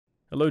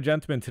Hello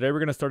gentlemen, today we're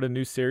going to start a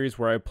new series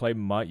where I play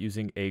MUT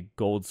using a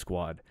gold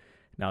squad.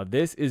 Now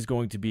this is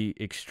going to be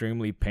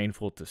extremely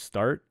painful to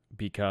start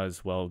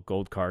because, well,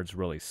 gold cards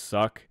really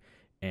suck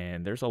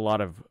and there's a lot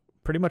of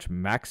pretty much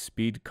max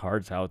speed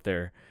cards out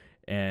there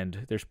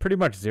and there's pretty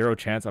much zero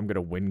chance I'm going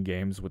to win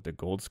games with the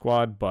gold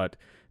squad, but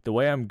the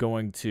way I'm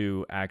going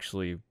to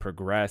actually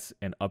progress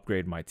and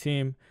upgrade my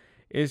team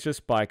is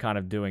just by kind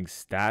of doing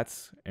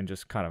stats and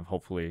just kind of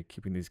hopefully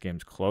keeping these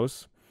games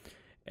close.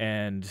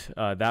 And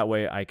that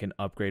way I can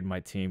upgrade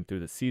my team through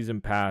the season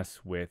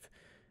pass with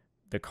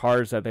the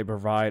cards that they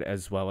provide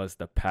as well as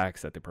the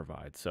packs that they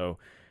provide. So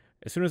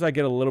as soon as I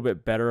get a little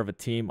bit better of a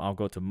team, I'll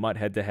go to MUT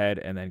head to head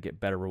and then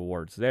get better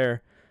rewards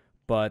there.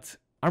 But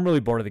I'm really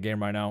bored of the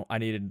game right now. I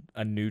needed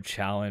a new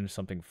challenge,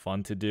 something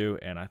fun to do,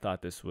 and I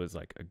thought this was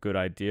like a good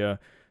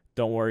idea.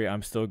 Don't worry,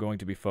 I'm still going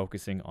to be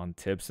focusing on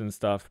tips and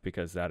stuff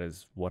because that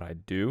is what I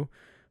do.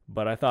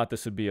 But I thought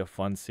this would be a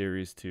fun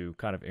series to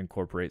kind of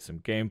incorporate some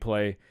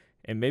gameplay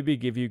and maybe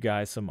give you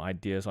guys some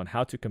ideas on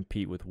how to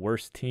compete with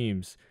worse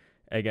teams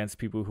against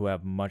people who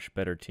have much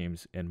better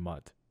teams in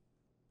MUT.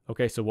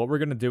 Okay, so what we're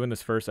going to do in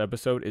this first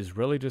episode is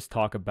really just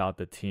talk about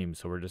the team.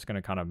 So we're just going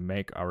to kind of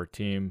make our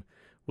team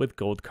with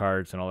gold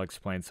cards, and I'll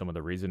explain some of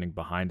the reasoning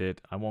behind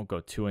it. I won't go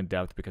too in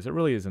depth because it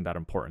really isn't that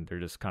important. They're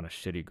just kind of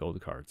shitty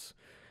gold cards.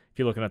 If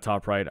you look in the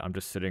top right, I'm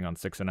just sitting on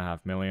 6.5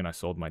 million. I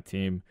sold my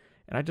team,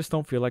 and I just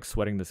don't feel like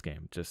sweating this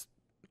game. It's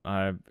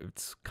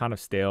kind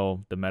of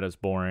stale. The meta's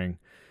boring.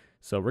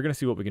 So we're going to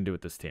see what we can do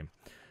with this team.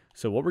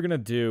 So what we're going to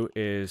do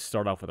is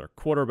start off with our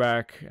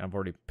quarterback. I've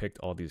already picked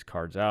all these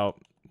cards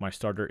out. My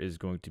starter is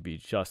going to be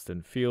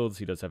Justin Fields.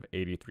 He does have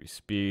 83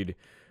 speed,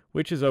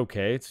 which is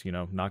okay. It's,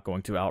 not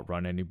going to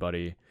outrun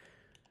anybody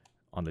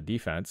on the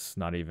defense,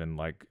 not even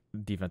like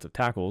defensive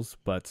tackles.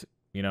 But,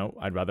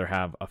 I'd rather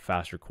have a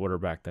faster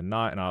quarterback than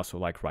not. And I also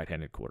like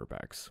right-handed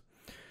quarterbacks.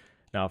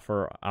 Now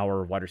for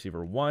our wide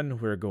receiver 1,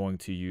 we're going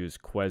to use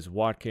Quez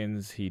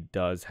Watkins. He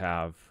does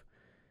have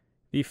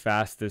the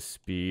fastest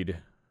speed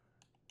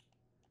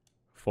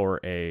for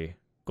a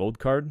gold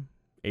card,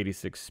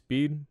 86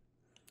 speed.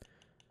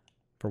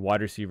 For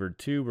wide receiver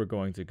 2, we're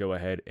going to go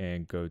ahead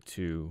and go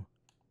to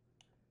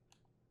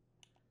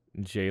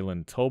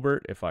Jalen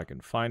Tolbert, if I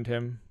can find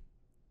him.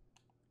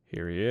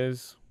 Here he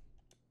is.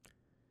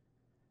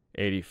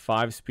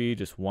 85 speed,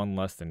 just one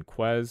less than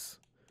Quez.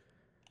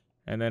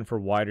 And then for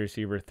wide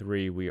receiver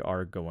 3, we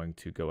are going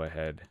to go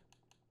ahead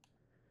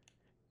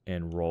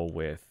and roll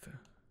with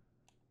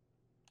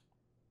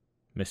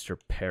Mr.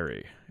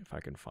 Perry, if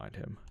I can find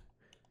him.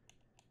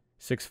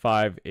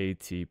 6'5"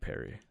 AT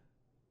Perry.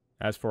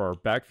 As for our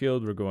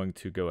backfield, we're going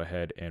to go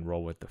ahead and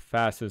roll with the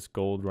fastest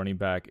gold running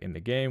back in the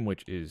game,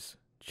 which is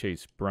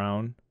Chase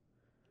Brown.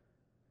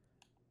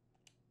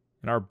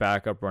 And our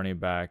backup running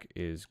back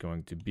is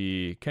going to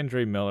be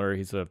Kendre Miller.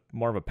 He's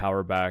more of a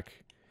power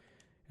back,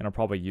 and I'll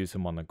probably use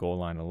him on the goal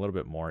line a little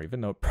bit more, even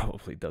though it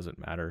probably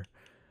doesn't matter.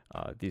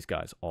 These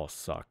guys all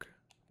suck,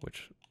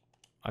 which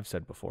I've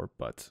said before,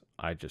 but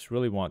I just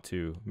really want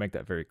to make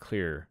that very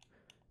clear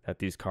that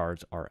these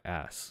cards are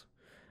ass.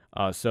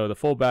 So the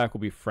fullback will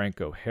be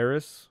Franco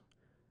Harris,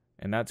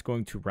 and that's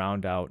going to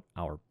round out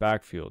our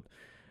backfield.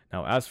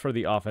 Now, as for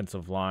the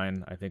offensive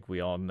line, I think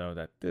we all know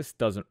that this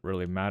doesn't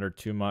really matter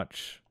too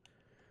much,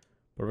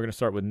 but we're going to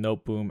start with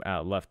Noteboom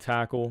at left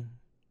tackle.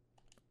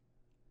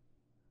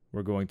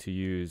 We're going to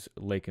use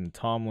Laken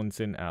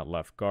Tomlinson at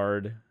left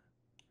guard.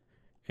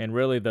 And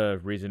really the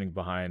reasoning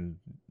behind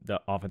the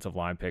offensive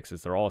line picks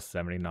is they're all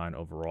 79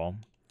 overall.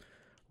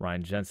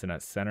 Ryan Jensen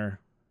at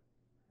center.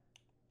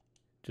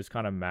 Just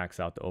kind of max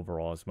out the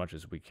overall as much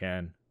as we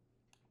can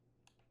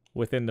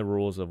within the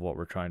rules of what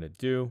we're trying to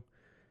do.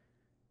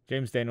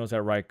 James Daniels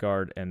at right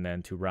guard, and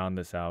then to round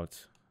this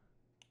out,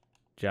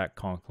 Jack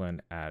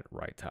Conklin at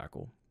right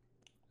tackle.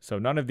 So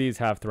none of these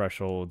have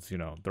thresholds.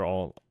 They're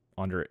all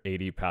under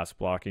 80 pass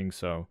blocking,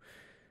 so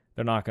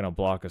they're not going to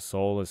block a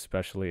soul,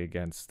 especially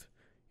against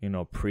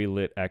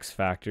pre-lit X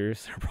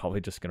factors. They're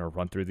probably just going to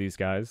run through these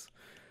guys,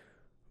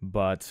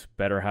 but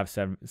better have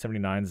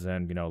 79s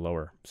than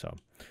lower. So,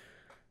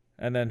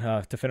 and then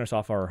to finish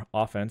off our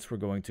offense, we're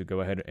going to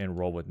go ahead and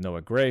roll with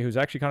Noah Gray, who's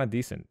actually kind of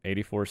decent.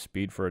 84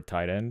 speed for a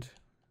tight end.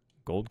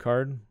 Gold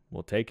card,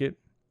 we'll take it.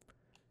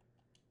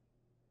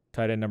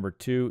 Tight end number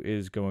 2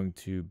 is going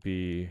to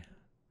be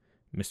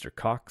Mr.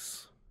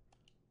 Cox.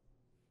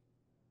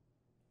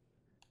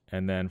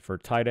 And then for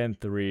tight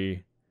end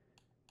 3,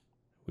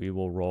 we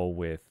will roll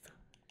with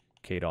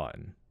Kate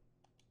Otten.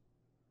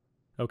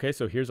 Okay,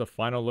 so here's a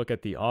final look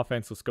at the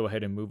offense. Let's go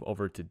ahead and move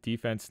over to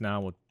defense now.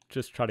 We'll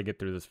just try to get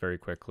through this very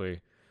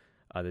quickly.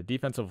 The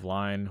defensive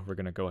line, we're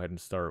going to go ahead and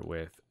start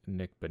with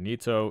Nick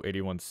Benito,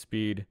 81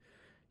 speed.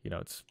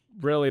 It's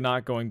really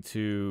not going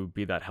to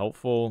be that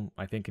helpful.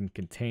 I think in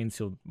contains,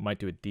 he might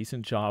do a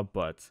decent job,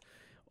 but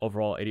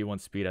overall 81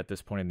 speed at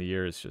this point in the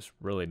year is just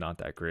really not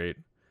that great.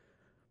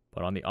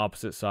 But on the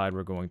opposite side,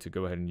 we're going to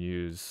go ahead and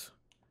use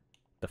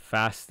the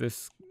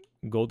fastest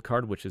gold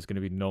card, which is going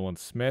to be Nolan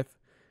Smith.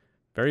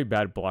 Very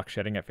bad block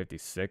shedding at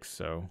 56,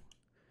 so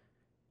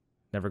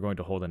never going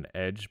to hold an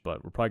edge,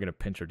 but we're probably going to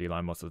pinch our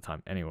D-line most of the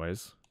time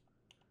anyways.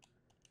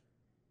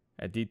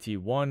 At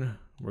DT1,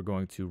 we're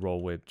going to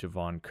roll with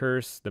Javon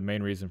Curse. The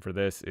main reason for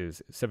this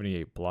is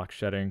 78 block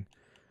shedding,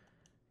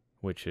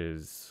 which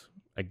is,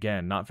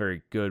 again, not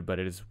very good, but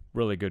it is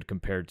really good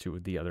compared to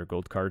the other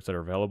gold cards that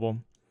are available.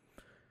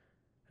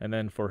 And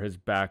then for his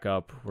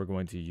backup, we're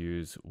going to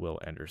use Will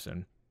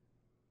Anderson.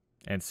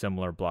 And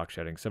similar block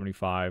shedding,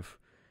 75,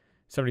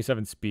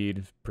 77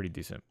 speed, pretty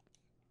decent.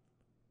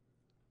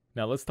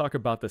 Now let's talk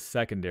about the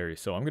secondary.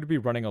 So I'm going to be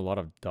running a lot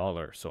of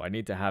dollar. So I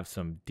need to have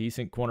some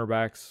decent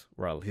cornerbacks,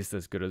 or at least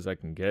as good as I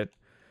can get.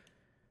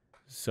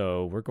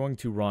 So we're going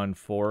to run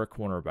 4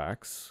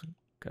 cornerbacks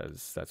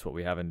because that's what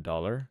we have in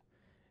dollar.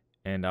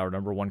 And our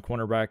number 1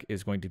 cornerback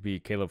is going to be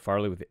Caleb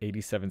Farley with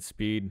 87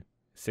 speed,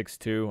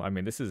 6'2". I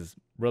mean, this is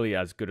really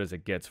as good as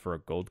it gets for a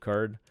gold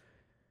card.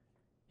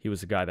 He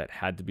was a guy that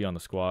had to be on the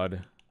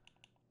squad.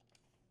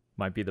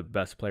 Might be the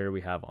best player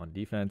we have on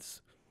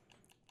defense.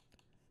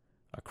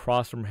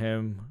 Across from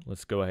him,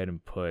 let's go ahead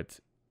and put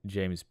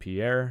James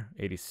Pierre,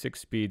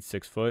 86 speed,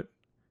 6 foot.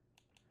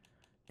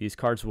 These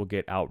cards will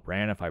get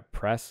outran if I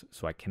press,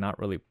 so I cannot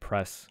really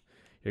press.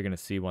 You're going to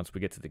see once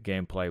we get to the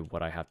gameplay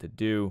what I have to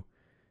do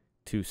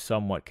to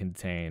somewhat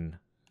contain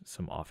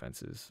some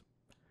offenses.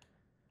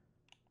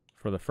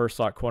 For the first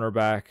slot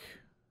cornerback,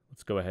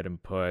 let's go ahead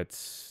and put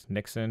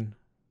Nixon.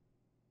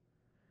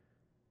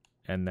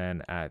 And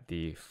then at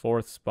the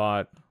 4th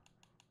spot,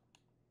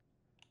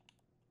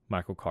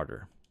 Michael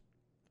Carter.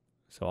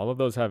 So all of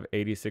those have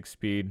 86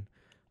 speed.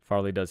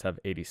 Farley does have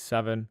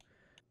 87.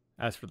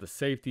 As for the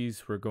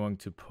safeties, we're going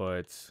to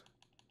put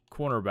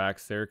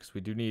cornerbacks there because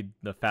we do need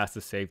the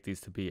fastest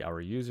safeties to be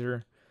our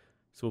user.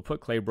 So we'll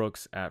put Clay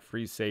Brooks at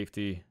free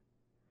safety.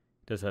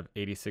 He does have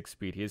 86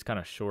 speed. He is kind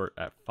of short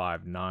at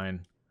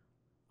 5'9".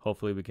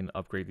 Hopefully we can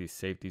upgrade these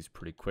safeties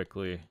pretty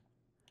quickly. And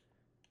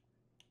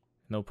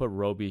they'll put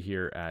Roby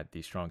here at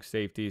the strong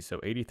safety. So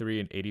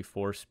 83 and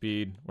 84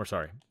 speed, or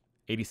sorry,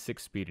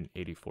 86 speed and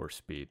 84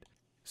 speed.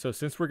 So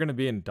since we're going to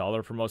be in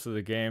dollar for most of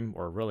the game,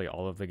 or really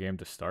all of the game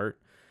to start,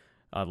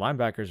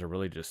 linebackers are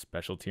really just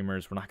special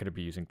teamers. We're not going to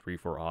be using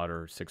 3-4 odd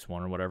or 6-1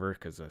 or whatever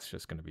because that's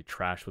just going to be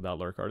trash without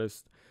lurk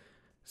artist.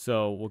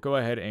 So we'll go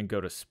ahead and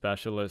go to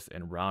specialist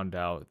and round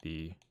out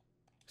the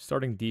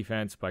starting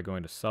defense by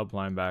going to sub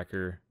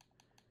linebacker.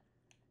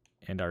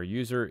 And our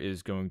user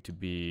is going to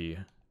be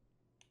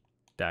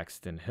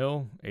Daxton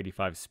Hill,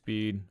 85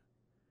 speed.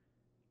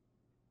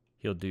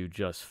 He'll do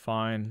just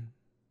fine,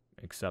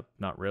 except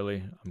not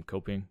really. I'm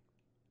coping.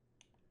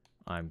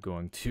 I'm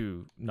going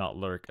to not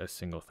lurk a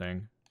single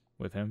thing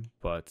with him,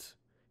 but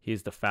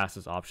he's the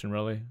fastest option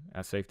really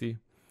at safety.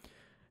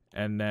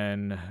 And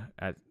then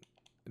at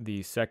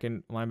the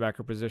second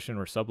linebacker position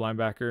or sub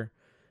linebacker,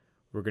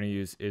 we're going to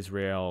use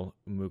Israel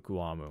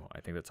Mukuamu.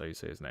 I think that's how you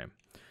say his name.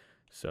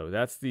 So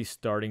that's the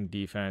starting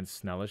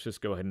defense. Now let's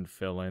just go ahead and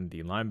fill in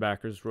the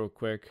linebackers real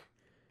quick,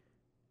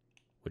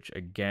 which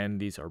again,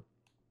 these are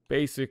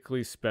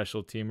basically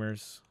special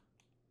teamers.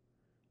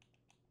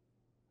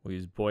 We'll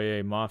use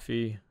Boye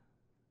Mafi.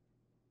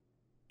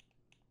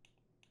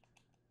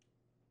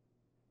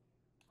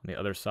 On the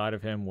other side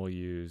of him, we'll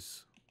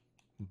use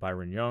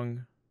Byron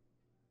Young.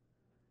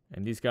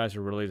 And these guys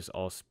are really just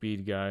all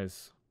speed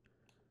guys.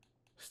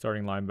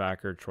 Starting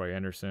linebacker, Troy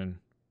Anderson.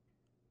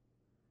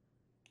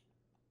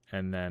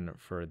 And then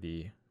for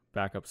the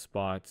backup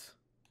spots,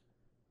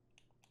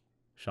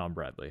 Sean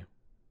Bradley.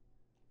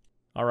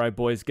 All right,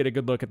 boys, get a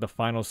good look at the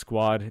final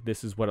squad.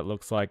 This is what it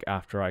looks like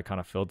after I kind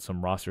of filled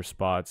some roster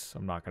spots.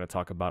 I'm not going to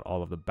talk about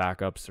all of the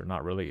backups. They're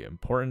not really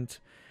important.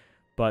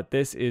 But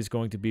this is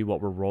going to be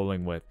what we're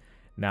rolling with.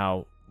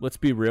 Now, let's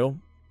be real.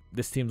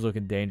 This team's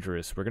looking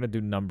dangerous. We're going to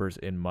do numbers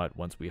in MUT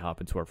once we hop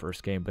into our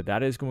first game. But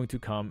that is going to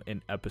come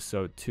in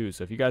episode 2.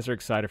 So if you guys are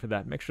excited for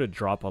that, make sure to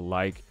drop a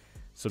like,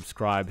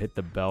 subscribe, hit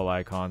the bell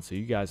icon so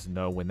you guys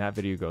know when that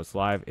video goes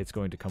live. It's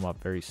going to come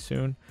up very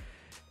soon.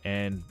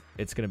 And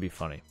it's going to be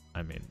funny.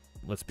 I mean,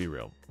 let's be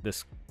real.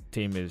 This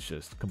team is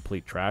just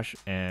complete trash.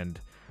 And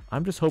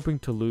I'm just hoping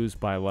to lose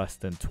by less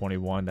than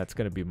 21. That's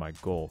going to be my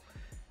goal.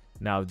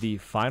 Now, the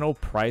final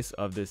price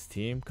of this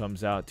team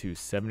comes out to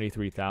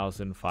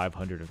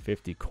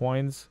 73,550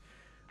 coins,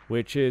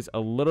 which is a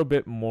little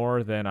bit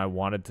more than I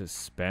wanted to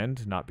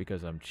spend. Not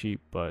because I'm cheap,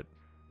 but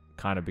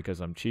kind of because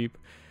I'm cheap.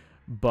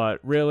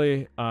 But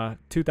really,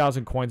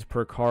 2,000 coins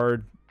per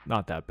card,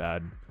 not that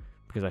bad.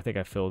 Because I think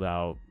I filled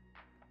out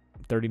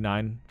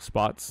 39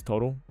 spots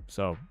total.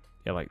 So,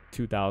 yeah, like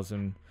 2,000,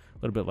 a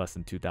little bit less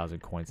than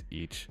 2,000 coins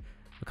each.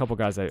 A couple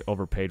guys I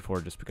overpaid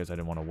for just because I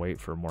didn't want to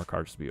wait for more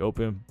cards to be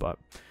open. But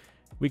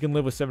we can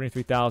live with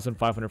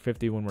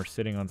 73,550 when we're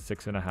sitting on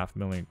 6.5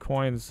 million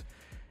coins.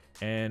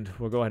 And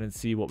we'll go ahead and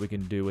see what we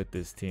can do with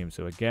this team.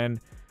 So again,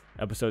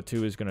 episode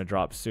 2 is going to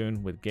drop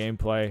soon with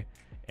gameplay.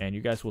 And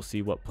you guys will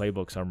see what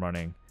playbooks I'm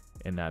running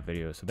in that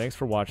video. So thanks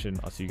for watching.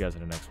 I'll see you guys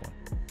in the next one.